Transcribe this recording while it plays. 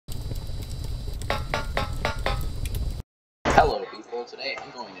Hello people, today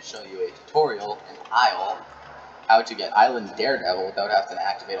I'm going to show you a tutorial in Isle how to get Island Daredevil without having to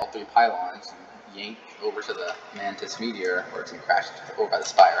activate all 3 pylons and yank over to the Mantis meteor where it's going to crash over by the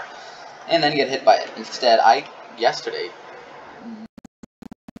spire and then get hit by it. Instead, yesterday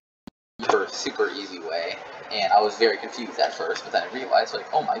for a super easy way, and I was very confused at first, but then I realized,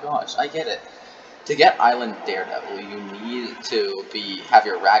 like, oh my gosh, I get it. To get Island Daredevil, you need to have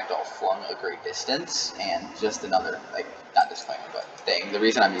your ragdoll flung a great distance, and just another, like, not disclaimer, but thing. The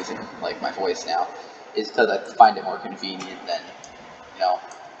reason I'm using, like, my voice now is because I find it more convenient than,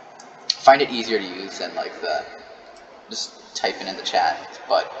 find it easier to use than, like, just typing in the chat,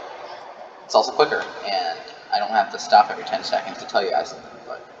 but it's also quicker, and I don't have to stop every 10 seconds to tell you guys something,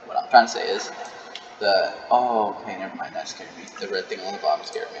 but what I'm trying to say is, okay, never mind, that scared me. The red thing on the bottom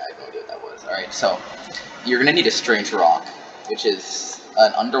scared me. I had no idea what that was. Alright, so you're going to need a strange rock, which is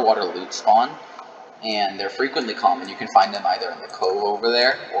an underwater loot spawn, and they're frequently common. You can find them either in the cove over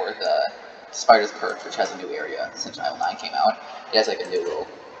there, or the Spider's Perch, which has a new area since Isle 9 came out. It has like a new little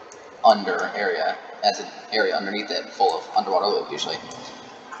area, as an area underneath it full of underwater loot, usually.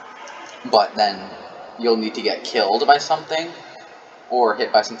 But then you'll need to get killed by something, or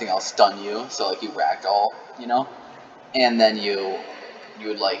hit by something else, stun you, so like you ragdoll, and then you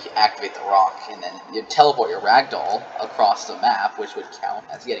would like activate the rock, and then you'd teleport your ragdoll across the map, which would count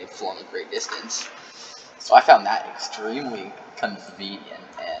as getting flung a great distance. So I found that extremely convenient,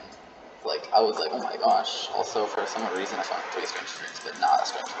 and like I was like, oh my gosh. Also, for some reason, I found 3 strange strings, but not a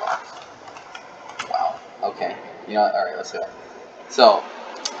strange rock. Wow. Okay. You know what? All right, let's go. So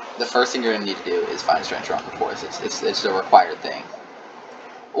the first thing you're gonna need to do is find a strange rock. Of course, it's a required thing.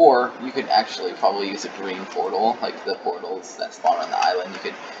 Or you could actually probably use a green portal, like the portals that spawn on the island. You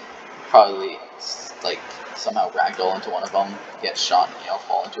could probably like somehow ragdoll into one of them, get shot,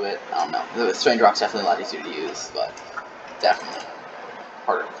 fall into it. I don't know. The strange rock's definitely a lot easier to use, but definitely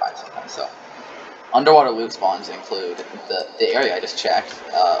harder to find sometimes. So underwater loot spawns include the area I just checked,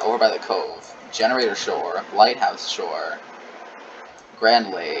 over by the cove, Generator Shore, Lighthouse Shore, Grand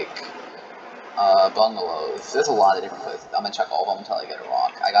Lake, bungalows. There's a lot of different places. I'm gonna check all of them until I get a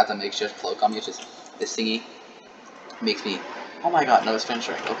rock. I got the makeshift cloak on me, which is this thingy. Makes me, oh my god, no strange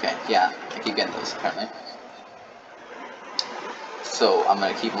ring. Okay, yeah, I keep getting those apparently. So I'm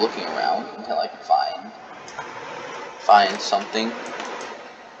gonna keep looking around until I can find something.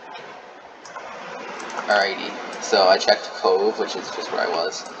 Alrighty, so I checked Cove, which is just where I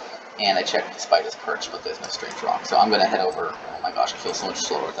was, and I checked Spider's Perch, but there's no strange rock. So I'm gonna head over. Oh my gosh, I feel so much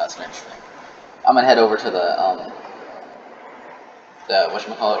slower with that strange ring. I'm gonna head over to the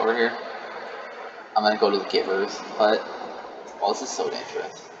whatchamacallit over here. I'm gonna go to the Giver's hut. Oh, this is so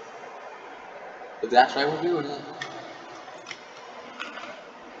dangerous. But that's why we're doing it.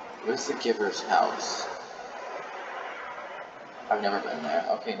 Where's the Giver's house? I've never been there.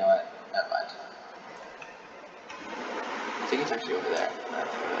 Okay, no, never mind. I think it's actually over there.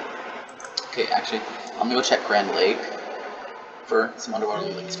 Okay, actually, I'm gonna go check Grand Lake for some underwater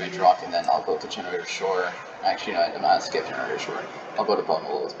loot, like strange rock, and then I'll go to Generator Shore. Actually, no, I'm not gonna skip Generator Shore. I'll go to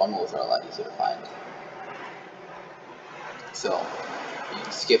bungalows. Bungalows are a lot easier to find. So, you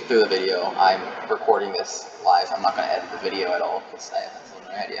can skip through the video. I'm recording this live. I'm not gonna edit the video at all because I have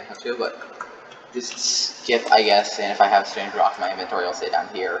no idea how to, but just skip, I guess, and if I have strange rock in my inventory, I'll say down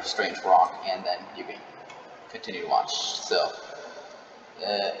here, strange rock, and then you can continue to watch. So,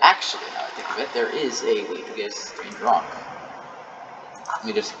 actually, now that I think of it, there is a way to get a strange rock. Let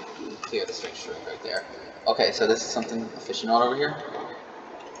me just clear the strange string right there. Okay, so this is something a fishing rod over here,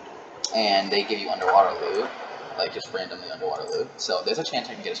 and they give you underwater loot, like just randomly underwater loot. So there's a chance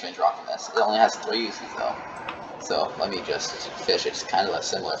I can get a strange rock from this. It only has 3 uses though. So let me just fish. It's kind of a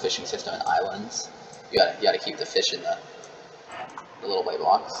similar fishing system in islands. You gotta keep the fish in the little white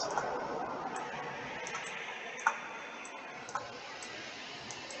blocks.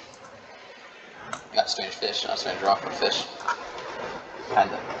 I got a strange fish, not a strange rock, but fish.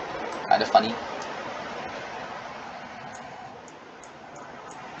 Kinda funny.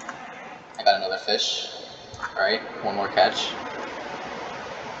 I got another fish. Alright, one more catch.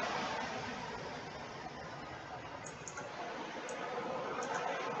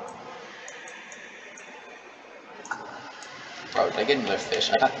 Bro, did I get another fish?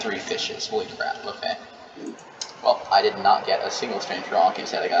 I got 3 fishes. Holy crap, okay. Well, I did not get a single strange rock,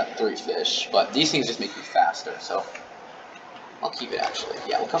 instead I got 3 fish. But these things just make me faster, so I'll keep it actually.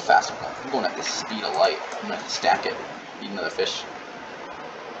 Yeah, look how fast I'm going. I'm going at the speed of light. I'm gonna stack it. Eat another fish.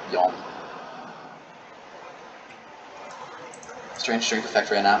 Yum. Strange strength effect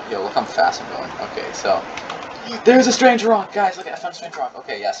right now. Yo, look how fast I'm going. Okay, so there's a strange rock, guys. Look at, I found a strange rock.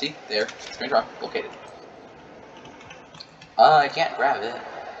 Okay, yeah, see? There. Strange rock located. I can't grab it.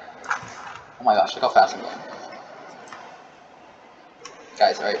 Oh my gosh, look how fast I'm going.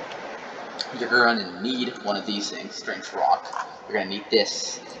 Guys, alright. You're gonna need one of these things, strength rock. You're gonna need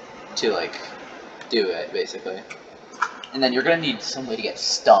this to, like, do it, basically. And then you're gonna need some way to get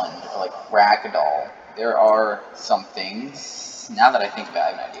stunned, or like ragdoll. There are some things. Now that I think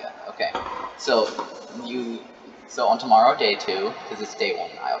about it, I have an idea. Okay, so on tomorrow, day 2, because it's day 1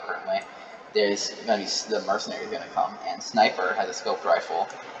 in Isle currently, there's gonna be the mercenary's gonna come, and Sniper has a scoped rifle,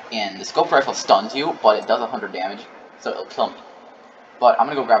 and the scoped rifle stuns you, but it does 100 damage, so it'll kill me. But I'm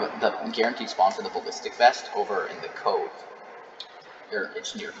gonna go grab the guaranteed spawn for the ballistic vest over in the cove. Or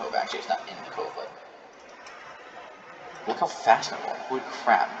it's near cove, actually. It's not in the cove, but look how fast I'm going. Holy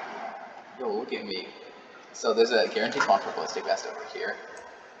crap. Yo, look at me. So there's a guaranteed spawn for ballistic vest over here.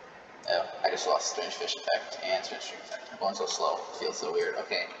 Oh, I just lost strange fish effect and strange stream effect. I'm going so slow. It feels so weird.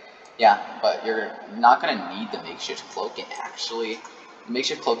 Okay. Yeah, but you're not gonna need the makeshift cloak. It actually, the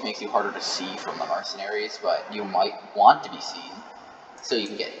makeshift cloak makes you harder to see from the mercenaries, but you might want to be seen so you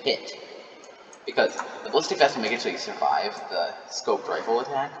can get hit. Because the ballistic vest will make it so you survive the scoped rifle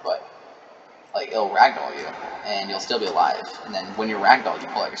attack, but like it'll ragdoll you, and you'll still be alive. And then when you're ragdolled, you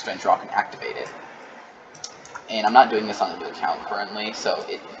pull out your strange rock and activate it. And I'm not doing this on a new account currently, so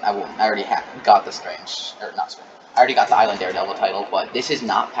I already got the strange, or not strange. I already got the Island Daredevil title, but this is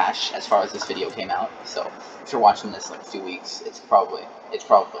not patched as far as this video came out. So if you're watching this like a few weeks, it's probably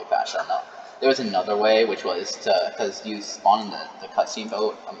patched. I don't know. There was another way, which was because you spawn in the cutscene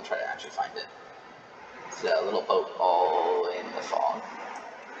boat. I'm gonna try to actually find it. It's a little boat all in the fog.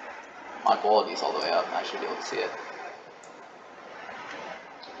 My quality's all the way up. I should be able to see it.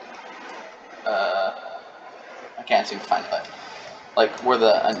 I can't seem to find it. But, like where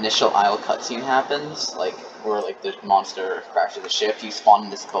the initial Isle cutscene happens, like where like the monster crashes the ship, you spawn in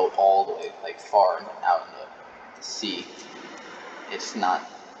this boat all the way like far out in the sea. It's not.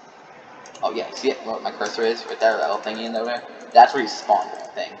 Oh yeah, see it? Where my cursor is right there, that little thingy in there. That's where you spawn the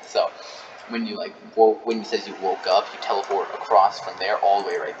thing. So when you like when it says you woke up, you teleport across from there all the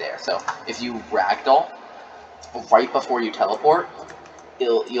way right there. So if you ragdoll right before you teleport,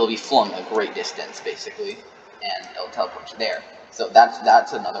 you'll be flung a great distance basically, and it'll teleport you there. So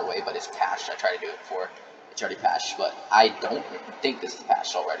that's another way, but it's patched. I tried to do it before. It's already patched, but I don't think this is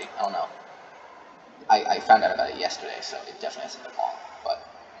patched already. I don't know. I found out about it yesterday, so it definitely hasn't been long. But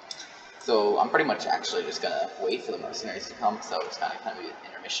so I'm pretty much actually just gonna wait for the mercenaries to come. So it's kind of be an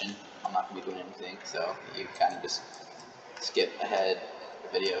intermission. I'm not gonna be doing anything, so you kind of just skip ahead the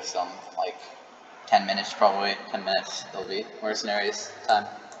video some like 10 minutes probably. 10 minutes there'll be mercenaries time.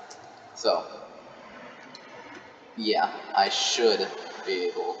 So yeah, I should be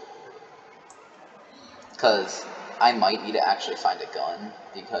able, because I might need to actually find a gun,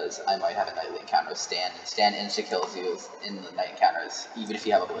 because I might have a nightly encounter with Stan, and Stan insta-kills you in the night encounters, even if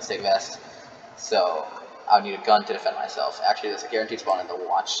you have a ballistic vest. So I would need a gun to defend myself. Actually, there's a guaranteed spawn in the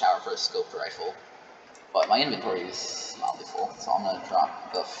watchtower for a scoped rifle, but my inventory is mildly full, so I'm gonna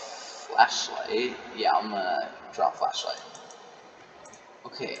drop the flashlight. Yeah, I'm gonna drop flashlight.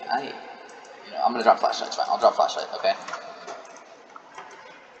 Okay, I'm gonna drop flashlight. It's fine. I'll drop flashlight. Okay.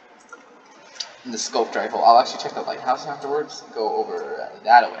 And the scoped rifle. I'll actually check the lighthouse afterwards. Go over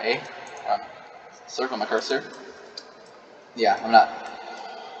that way. Circle my cursor. Yeah, I'm not.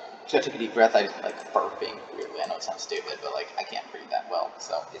 Should I take a deep breath? I just like burping weirdly. I know it sounds stupid, but like I can't breathe that well,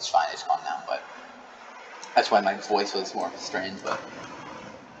 so it's fine. It's gone now, but that's why my voice was more strained. But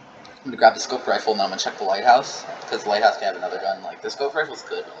I'm gonna grab the scoped rifle and then I'm gonna check the lighthouse, because the lighthouse can have another gun. Like the scoped rifle's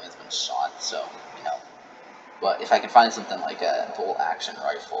good, but only it's been shot, so you know. But if I can find something like a bolt action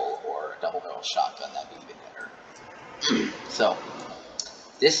rifle or a double barrel shotgun, that'd be even better. So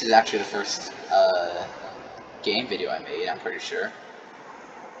this is actually the first game video I made. I'm pretty sure.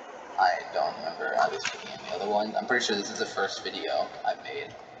 I don't remember obviously the other one. I'm pretty sure this is the first video I've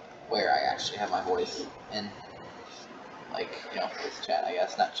made where I actually have my voice in, like, voice chat, I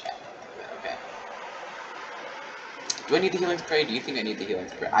guess, not chat. But okay. Do I need the healing spray? Do you think I need the healing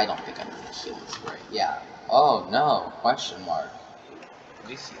spray? I don't think I need the healing spray. Yeah. Oh no, question mark.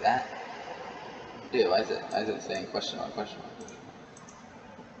 Did you see that? Dude, why is it saying question mark, question mark?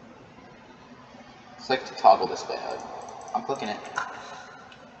 Click to toggle display mode. I'm clicking it.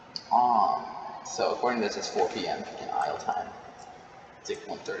 So according to this, it's 4 p.m. in Isle time. It's like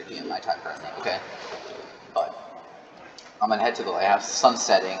 1:30 p.m. my time currently. Okay. But I'm gonna head to the lighthouse. The sun's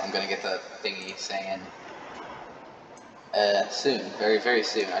setting. I'm gonna get the thingy saying soon, very, very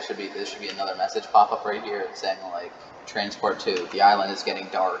soon. There should be another message pop up right here saying like transport to the island is getting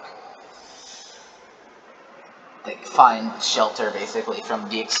dark. like find shelter basically from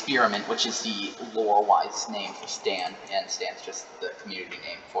the experiment, which is the lore-wise name for Stan, and Stan's just the community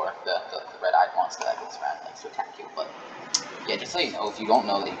name for the red-eyed monster that goes around and likes to attack you. But yeah, just so you know, if you don't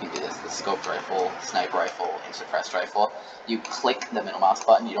know that you can do this, the scoped rifle, sniper rifle, and suppressed rifle, you click the middle mouse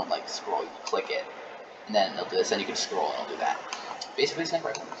button, you don't like scroll, you click it, and then it'll do this, and you can scroll and it'll do that. Basically sniper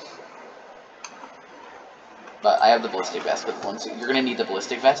rifle. But I have the ballistic vest, but you're going to need the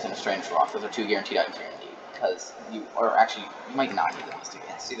ballistic vest and the strange rock. Those are 2 guaranteed items you're going to need. Because you might not need the ballistic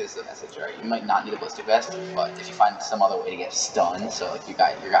vest. See, there's the message, right? You might not need the ballistic vest, but if you find some other way to get stunned, so like your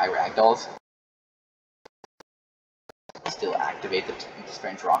guy ragdolls, still activate the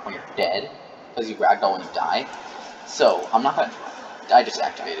strange rock when you're dead, because you ragdoll when you die. So, I'm not going to... I just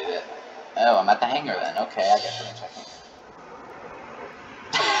activated it. Oh, I'm at the hangar then. Okay, I guess I'm going to check it.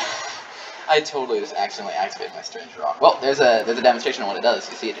 I totally just accidentally activated my strange rock. Well, there's a demonstration on what it does.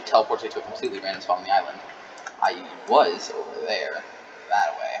 You see, it teleports you to a completely random spot on the island. I was over there,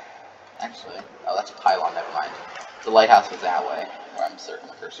 that way. Actually, oh, that's a pylon, never mind. The lighthouse was that way, where I'm inserting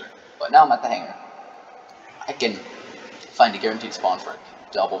the cursor. But now I'm at the hangar. I can find a guaranteed spawn for a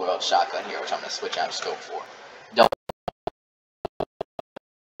double-barreled shotgun here, which I'm going to switch out scope for. Double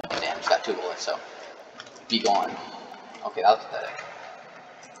damage, got 2 bullets, so be gone. Okay, that was pathetic.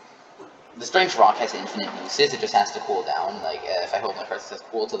 The strange rock has infinite uses, it just has to cool down. Like, if I hold my cursor, it says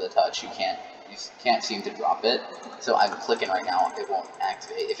cool to the touch, you can't seem to drop it. So I'm clicking right now, it won't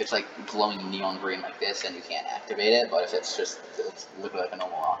activate. If it's like glowing neon green like this, then you can't activate it, but if it's just look like a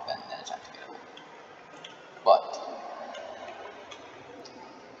normal rock, then it's activatable. But,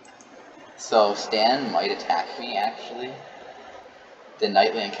 so Stan might attack me, actually. The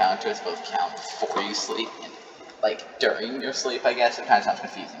nightly encounters both count before you sleep and, like, during your sleep, I guess. It kind of sounds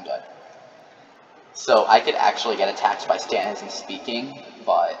confusing, but... So I could actually get attacked by Stan as he's speaking,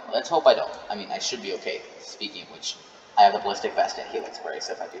 but let's hope I don't. I mean, I should be okay speaking, which I have the ballistic vest and healing spray,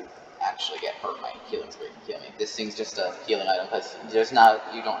 so if I do actually get hurt, my healing spray can heal me. This thing's just a healing item, because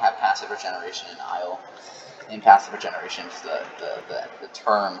you don't have passive regeneration in Isle. In passive regeneration is the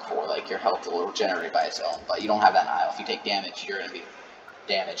term for, like, your health will regenerate by its own, but you don't have that in Isle. If you take damage, you're going to be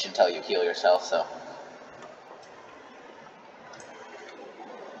damaged until you heal yourself, so...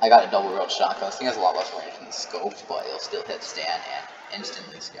 I got a double-barreled shotgun. This thing has a lot less range than the scope, but it'll still hit Stan and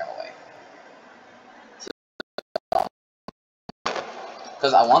instantly scare away.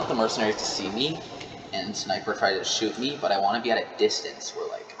 Because I want the mercenaries to see me and sniper try to shoot me, but I want to be at a distance where,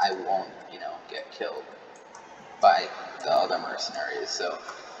 like, I won't, get killed by the other mercenaries. So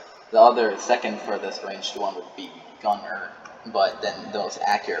the second furthest ranged one would be gunner, but then the most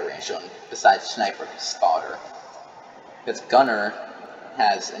accurate ranged one besides sniper is spotter. Because gunner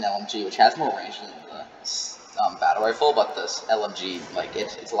has an LMG, which has more range than the battle rifle, but this LMG, like,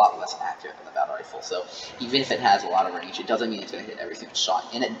 it's a lot less accurate than the battle rifle, so even if it has a lot of range, it doesn't mean it's going to hit every single shot,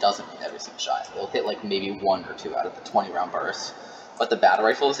 and it doesn't hit every single shot. It'll hit, like, maybe 1 or 2 out of the 20-round bursts, but the battle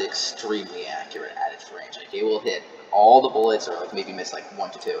rifle is extremely accurate at its range. Like, it will hit all the bullets, or, like, maybe miss, like,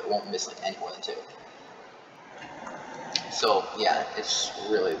 1 to 2. It won't miss, like, any more than 2. So, yeah, it's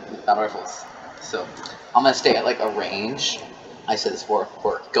really, battle rifles. So, I'm going to stay at, like, a range. I said this for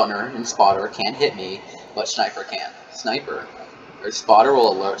gunner and spotter can't hit me, but sniper can. Spotter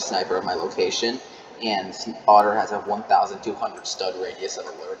will alert sniper of my location, and spotter has a 1,200 stud radius of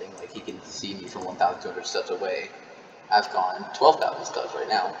alerting. Like, he can see me from 1,200 studs away. I've gone 12,000 studs right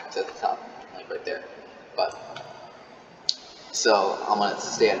now. It's at the top, like right there. But so I'm gonna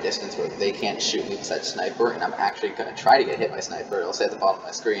stay at a distance where they can't shoot me besides sniper, and I'm actually gonna try to get hit by sniper. It'll say at the bottom of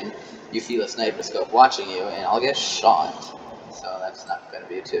my screen, you feel a sniper scope watching you, and I'll get shot. So that's not going to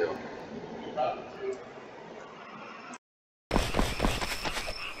be a 2.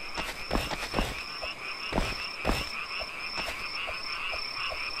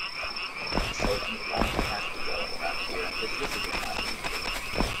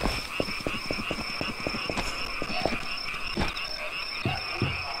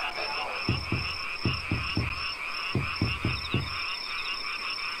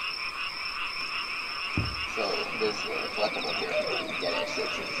 There's a collectible here if you can get it. So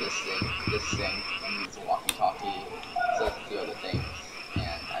it's this thing, and it's a walkie-talkie, so it's a few other things,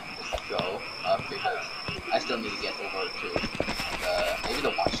 and I can just go up because I still need to get over to maybe the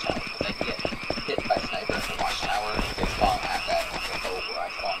watchtower, because I can get hit by sniper at the watchtower. They spawn at that boat where I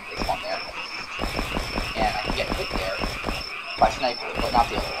spawn. They spawn there, and I can get hit there by sniper, but not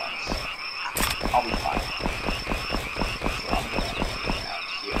the other ones. I'll be fine. So I'm gonna get out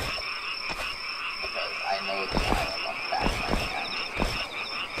here because I know the island on the back of my hand.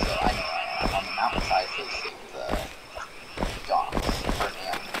 So I know I am on the mountainside facing the docks. Currently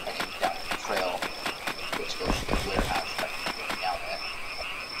I'm heading down the trail which goes to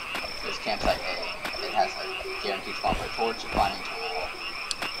campsite A. It has a guaranteed spawn for a torch, a climbing tool,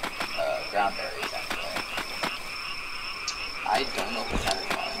 ground berries, anyway. I don't know if it's kind of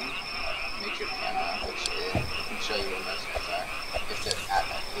fun. Make your camera, which it can show you where most guys are. If they're at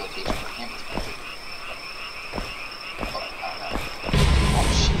that location where camp is posted. Oh, I don't know. Oh,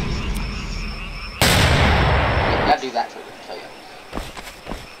 shit. You gotta do that so it can kill you.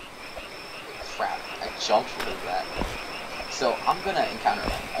 Crap, I jumped through that. So I'm gonna encounter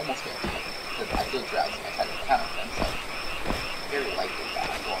them, almost guaranteed, because I feel drowsy. I try to encounter them, so very likely that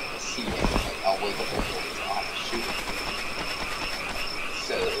I'm going to see it. Like, I'll wake up in the buildings and I'll have to shoot it.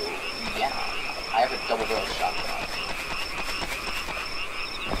 So, yeah, I have a double-barreled shotgun.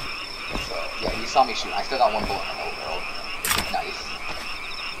 So, yeah, you saw me shoot. I still got one bullet in the double-barrel. Nice.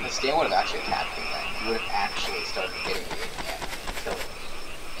 The Stan would have actually attacked me then. He would have actually started hitting me and killed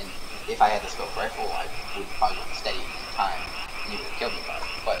me. And if I had the scope rifle, I would probably go steady in time. And he would have killed me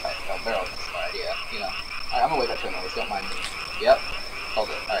probably. But if I had a barrel, it's a smart idea, you know. Alright, I'm gonna wake up to a noise, don't mind me. Yep, hold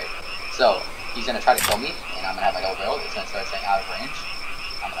it. Alright, so he's gonna try to kill me, and I'm gonna have my double barrel. It's gonna start staying out of range.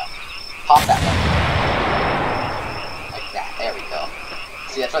 I'm gonna pop that one. Like that, there we go.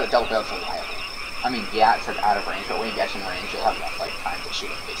 See, that's why the double barrel's reliable. I mean, yeah, it's out of range, but when you get in range, you'll have enough like time to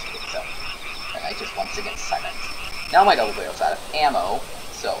shoot him, basically, so. And I just once again silence. Now my double barrel's out of ammo,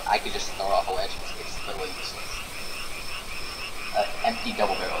 so I could just throw off a wedge. It's literally useless. Empty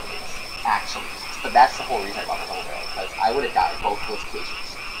double barrel is actually useless. But that's the whole reason I bought the double barrel, because I would have died both those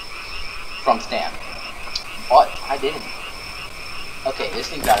occasions from Stan. But I didn't. Okay, this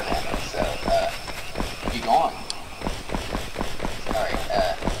thing's out of ammo, so be gone. Alright,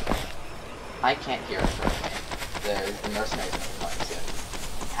 I can't hear it for a minute. There's the mercenaries in the front too.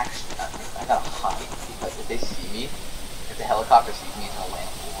 Actually, I gotta hide, because if they see me, if the helicopter sees me, it's gonna land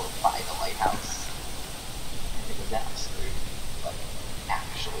over by the lighthouse. And if it goes down, I'm screwed. Like,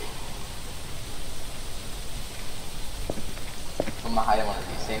 actually. I'm gonna hide in one of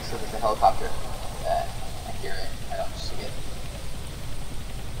these things, so there's a helicopter. I hear it. I don't see it.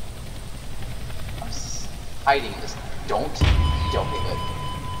 I'm hiding this. Don't be good.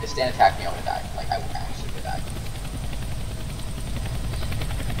 If Stan attacked me, I would have died. Like, I would actually have died.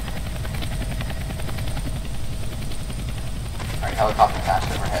 Alright, helicopter passed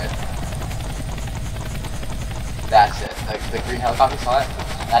overhead. That's it. The green helicopter saw it.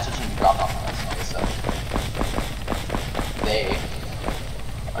 That's what you dropped off on us. Okay, so they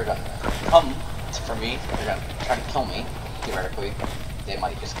are gonna come for me. They're gonna try to kill me, theoretically. They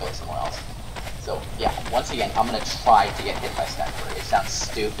might just go somewhere else. So, yeah, once again, I'm gonna try to get hit by a sniper. It sounds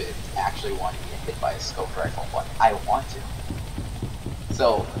stupid actually wanting to get hit by a scope rifle, but I want to.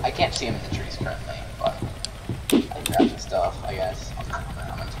 So, I can't see him in the trees currently, but I grab some stuff, I guess.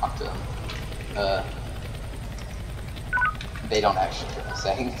 I'm gonna talk to them. They don't actually hear me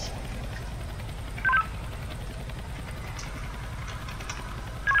saying.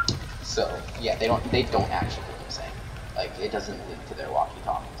 So, yeah, they don't actually hear me saying. Like, it doesn't link to their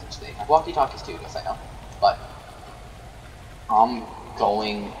walkie-talkies, which they have walkie-talkies too, yes I know. But I'm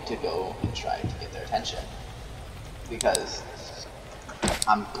going to go and try to get their attention. Because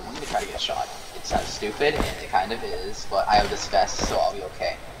I'm going to try to get a shot. It sounds stupid, and it kind of is, but I have this vest, so I'll be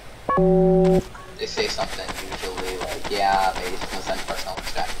okay. They say something usually like, yeah, base is gonna send personal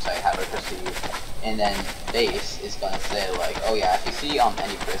extraction site, how do I proceed? And then base is gonna say like, oh yeah, if you see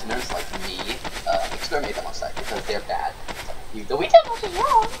any prisoners like me, exterminate them on site because they're bad. We did nothing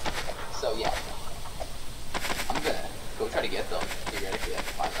wrong. So yeah, I'm gonna go try to get them. Theoretically, I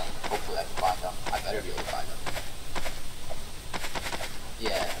can find them. Hopefully, I can find them. I better be able to find them.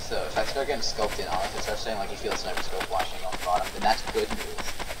 Yeah. So if I start getting scoped in on it, it starts saying like you feel a sniper scope flashing on the bottom, then that's good news.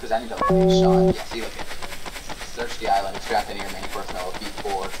 Because I need to take a shot. Yeah, see, look at search the island, extract any remaining personnel,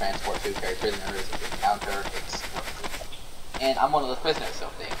 B4, transport to, carry prisoners, if they encounter, explode. And I'm one of those prisoners, so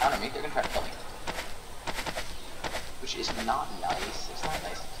if they encounter me, they're gonna try to kill me. Which is not nice. It's not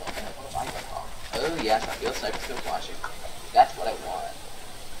nice to kill me. What have I done wrong? Oh yes, I feel sniper still flashing. That's what I want.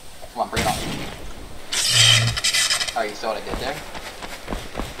 Come on, bring it on. Alright, you saw what I did there?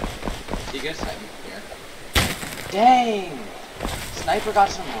 You gonna snipe me from here? Dang! Sniper got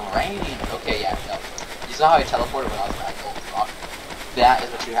some range. Okay, yeah, no. You saw how I teleported when I was at Gold Rock? That is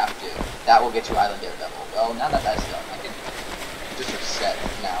what you have to do. That will get you Island Daredevil. Well, now that that's done, I can just reset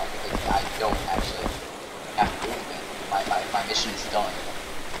now. Like, I don't actually have to do anything. My mission is done.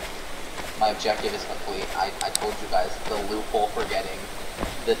 My objective is complete. I told you guys the loophole for getting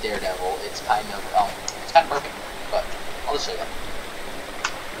the Daredevil. It's kind of perfect. But I'll just show you.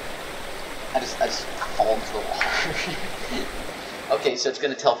 I just fall into the water. Okay, so it's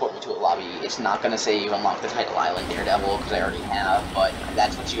going to teleport me to a lobby. It's not going to say you unlock the title Island Daredevil, because I already have, but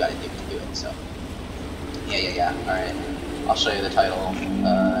that's what you got to do to do it, so. Yeah, alright. I'll show you the title,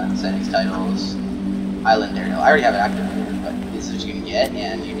 settings, titles, Island Daredevil. I already have it active here, but this is what you can get,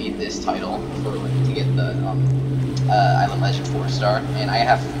 and you need this title to get the Island Legend 4-star, and I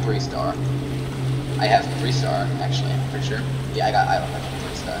have 3-star. I have 3-star, actually, I'm pretty sure. Yeah, I got Island Legend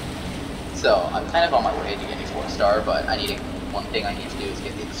 3-star. So, I'm kind of on my way to getting 4-star, but one thing I need to do is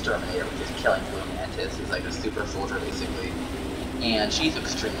get the Exterminator, which is killing Blue Mantis, who's like a super soldier, basically. And she's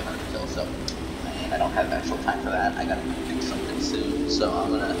extremely hard to kill, so I don't have actual time for that. I gotta do something soon, so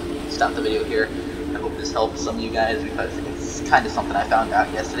I'm gonna stop the video here. I hope this helps some of you guys, because it's kind of something I found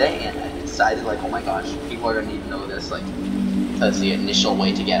out yesterday, and I decided, like, oh my gosh, people are gonna need to know this, like, because the initial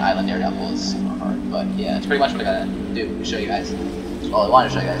way to get Island Daredevil is super hard. But yeah, it's pretty much what I gotta do to show you guys. Well, I wanted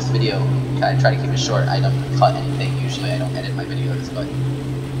to show you guys the video. I try to keep it short. I don't cut anything. Usually I don't edit my videos, but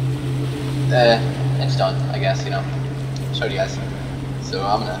it's done, I guess, you know. Showed you guys. So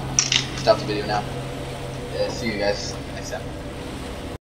I'm gonna stop the video now. See you guys next time.